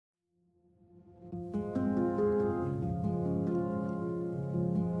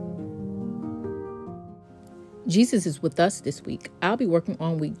Jesus is with us this week. I'll be working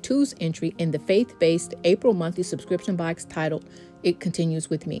on week 2's entry in the faith-based April monthly subscription box titled, It Continues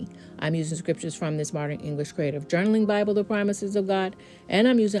With Me. I'm using scriptures from this Modern English Creative Journaling Bible, The Promises of God, and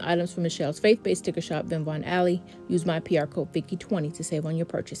I'm using items from Michele's faith-based sticker shop, VinVonAly. Use my PR code VICKIE20 to save on your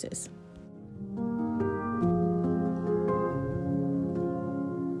purchases.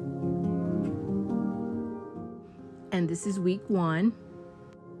 And this is week 1.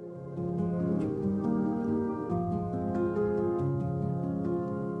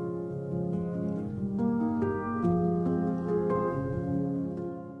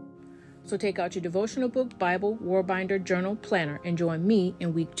 So take out your devotional book, Bible, war binder, journal, planner, and join me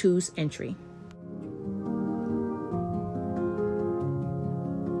in week 2's entry.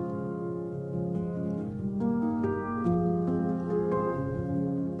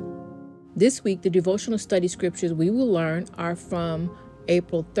 This week, the devotional study scriptures we will learn are from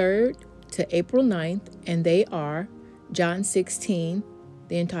April 3rd to April 9th, and they are John 16,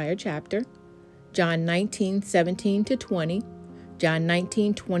 the entire chapter, John 19:17 to 20, John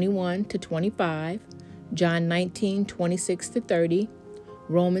 19:21 to 25, John 19:26 to 30,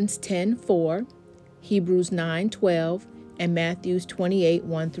 Romans 10:4, Hebrews 9:12, and Matthew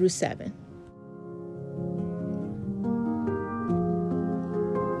 28:1 through 7.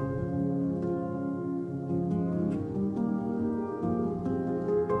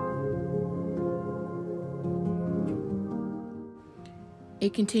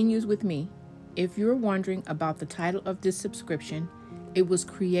 It continues with me. If you're wondering about the title of this subscription, it was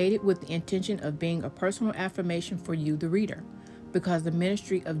created with the intention of being a personal affirmation for you, the reader, because the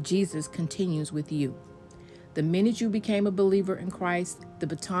ministry of Jesus continues with you. The minute you became a believer in Christ, the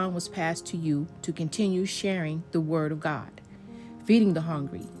baton was passed to you to continue sharing the Word of God, feeding the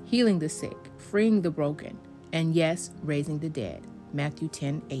hungry, healing the sick, freeing the broken, and yes, raising the dead. Matthew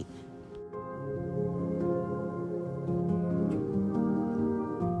 10:8.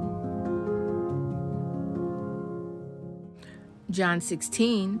 John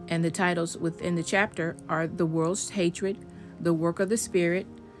 16 and the titles within the chapter are The World's Hatred, The Work of the Spirit,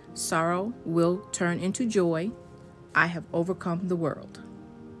 Sorrow Will Turn into Joy, I Have Overcome the World.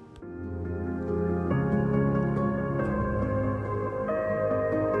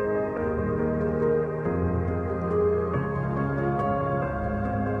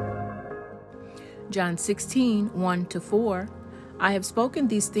 John 16:1 to 4, I have spoken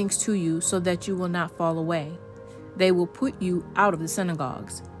these things to you so that you will not fall away. They will put you out of the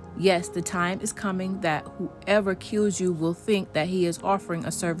synagogues. Yes, the time is coming that whoever kills you will think that he is offering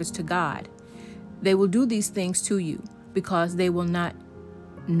a service to God. They will do these things to you because they will not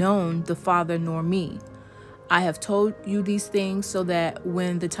know the Father nor me. I have told you these things so that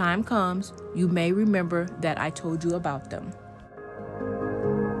when the time comes, you may remember that I told you about them.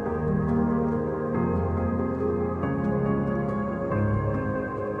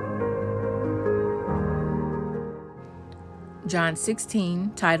 John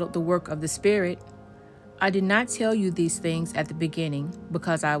 16, titled The Work of the Spirit, I did not tell you these things at the beginning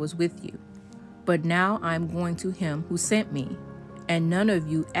because I was with you. But now I am going to him who sent me, and none of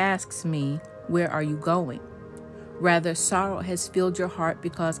you asks me, where are you going? Rather, sorrow has filled your heart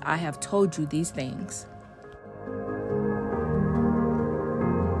because I have told you these things.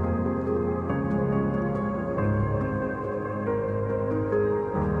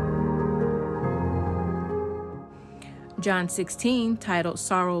 John 16, titled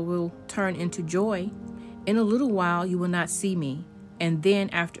Sorrow Will Turn into Joy, in a little while you will not see me, and then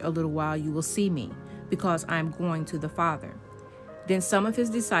after a little while you will see me, because I am going to the Father. Then some of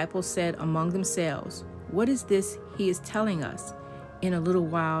his disciples said among themselves, what is this he is telling us? In a little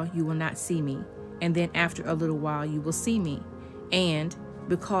while you will not see me, and then after a little while you will see me, and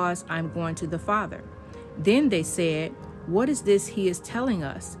because I am going to the Father. Then they said, what is this he is telling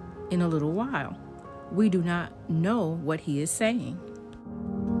us? In a little while. We do not know what he is saying.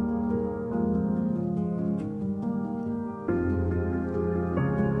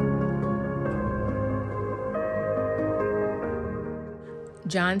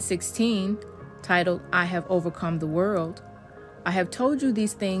 John 16, titled, I Have Overcome the World. I have told you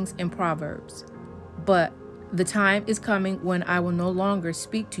these things in Proverbs, but the time is coming when I will no longer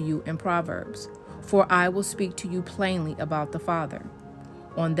speak to you in Proverbs, for I will speak to you plainly about the Father.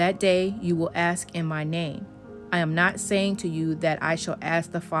 On that day you will ask in my name. I am not saying to you that I shall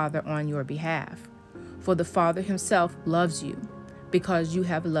ask the Father on your behalf, for the Father himself loves you, because you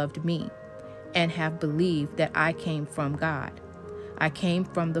have loved me, and have believed that I came from God. I came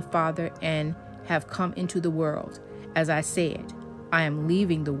from the Father and have come into the world. As I said, I am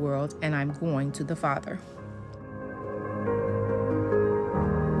leaving the world and I'm going to the Father.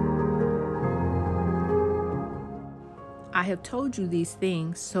 I have told you these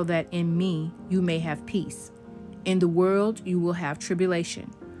things so that in me you may have peace. In the world you will have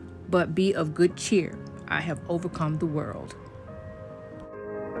tribulation, but be of good cheer. I have overcome the world.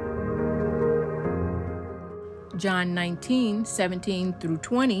 John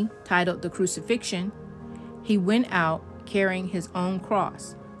 19:17-20, titled The Crucifixion. He went out carrying his own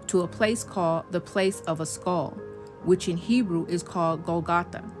cross to a place called the Place of a Skull, which in Hebrew is called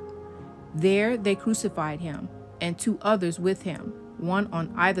Golgotha. There they crucified him, and 2 others with him, one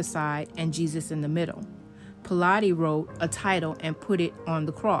on either side and Jesus in the middle. Pilate wrote a title and put it on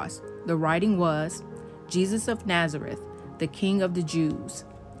the cross. The writing was, Jesus of Nazareth, the King of the Jews.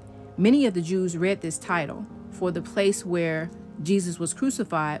 Many of the Jews read this title, for the place where Jesus was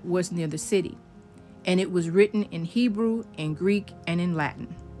crucified was near the city, and it was written in Hebrew, in Greek, and in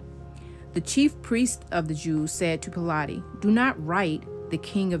Latin. The chief priest of the Jews said to Pilate, "Do not write the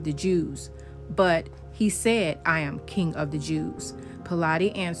King of the Jews," but he said, "I am King of the Jews."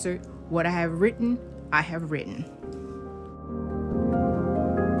 Pilate answered, "What I have written, I have written."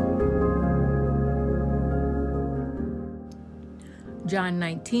 John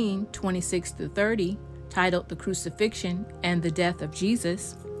 19:26-30, titled The Crucifixion and the Death of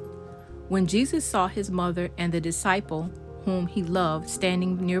Jesus. When Jesus saw his mother and the disciple whom he loved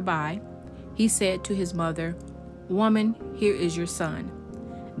standing nearby, he said to his mother, "Woman, here is your son."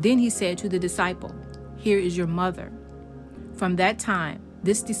 Then he said to the disciple, "Here is your mother." From that time,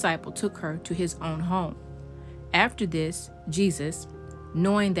 this disciple took her to his own home. After this, Jesus,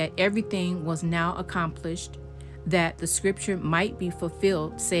 knowing that everything was now accomplished, that the scripture might be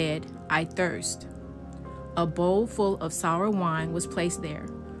fulfilled, said, "I thirst." A bowl full of sour wine was placed there.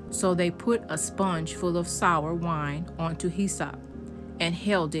 So they put a sponge full of sour wine onto hyssop and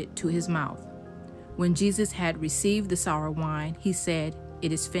held it to his mouth. When Jesus had received the sour wine, he said,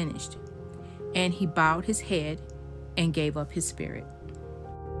 "It is finished." And he bowed his head and gave up his spirit.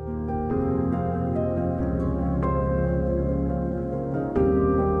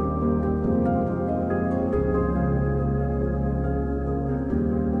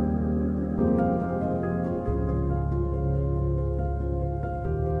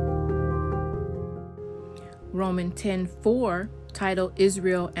 Romans 10:4, titled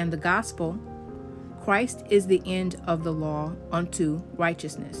Israel and the Gospel. Christ is the end of the law unto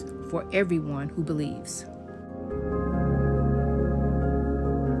righteousness for everyone who believes.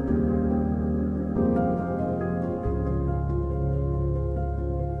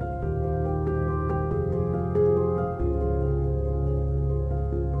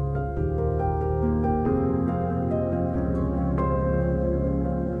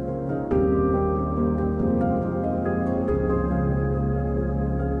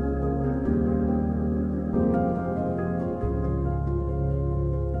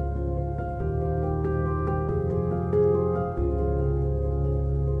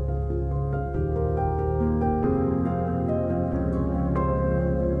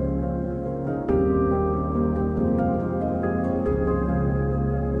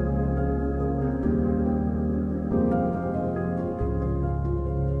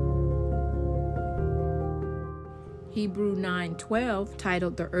 Hebrews 9:12,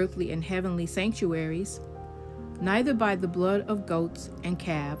 titled The Earthly and Heavenly Sanctuaries. Neither by the blood of goats and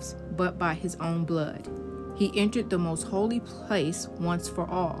calves, but by his own blood. He entered the most holy place once for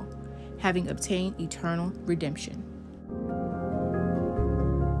all, having obtained eternal redemption.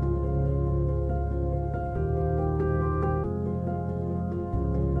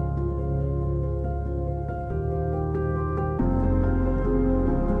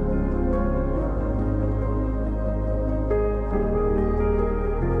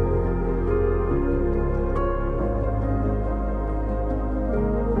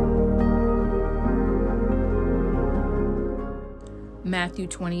 Matthew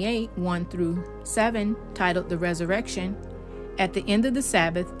 28:1-7, titled The Resurrection. At the end of the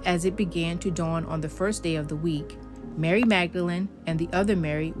Sabbath, as it began to dawn on the first day of the week, Mary Magdalene and the other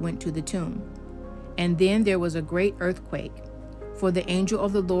Mary went to the tomb. And then there was a great earthquake, for the angel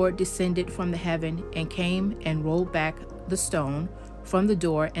of the Lord descended from the heaven and came and rolled back the stone from the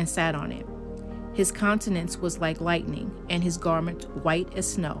door and sat on it. His countenance was like lightning, and his garment white as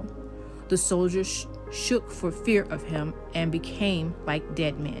snow. The soldiers shook for fear of him and became like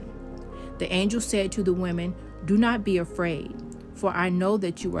dead men. The angel said to the women, "Do not be afraid, for I know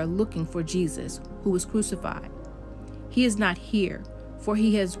that you are looking for Jesus, who was crucified. He is not here, for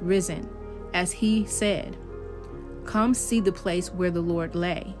he has risen, as he said. Come see the place where the Lord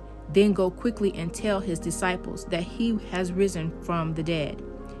lay. Then go quickly and tell his disciples that he has risen from the dead.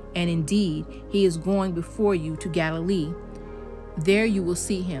 And indeed, he is going before you to Galilee. There you will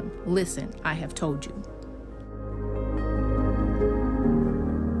see him. Listen, I have told you."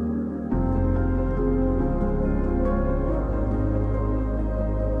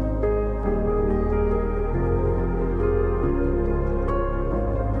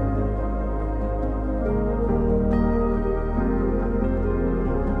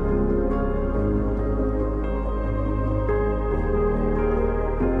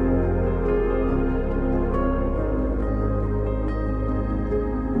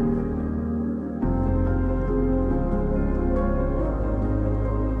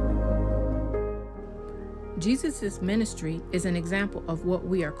 Jesus' ministry is an example of what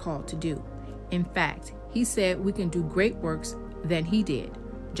we are called to do. In fact, he said we can do great works than he did.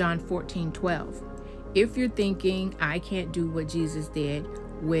 John 14:12. If you're thinking, I can't do what Jesus did,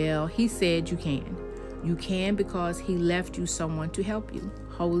 well, he said you can. You can because he left you someone to help you.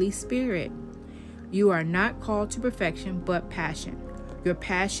 Holy Spirit. You are not called to perfection, but passion. Your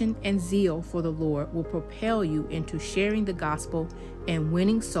passion and zeal for the Lord will propel you into sharing the gospel and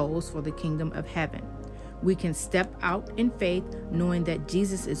winning souls for the kingdom of heaven. We can step out in faith knowing that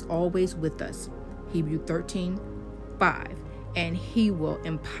Jesus is always with us. Hebrews 13:5. And he will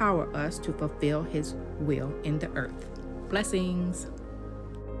empower us to fulfill his will in the earth. Blessings.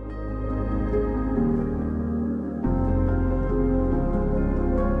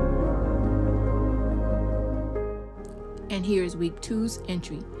 And here is week 2's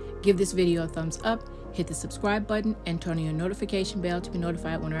entry. Give this video a thumbs up, hit the subscribe button, and turn on your notification bell to be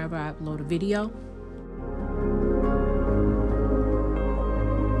notified whenever I upload a video.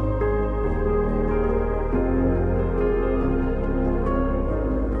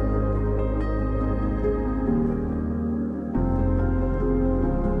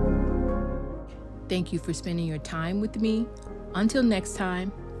 Thank you for spending your time with me. Until next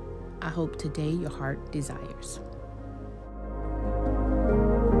time, I hope today your heart desires.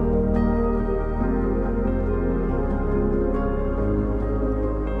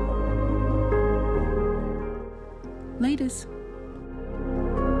 Latest.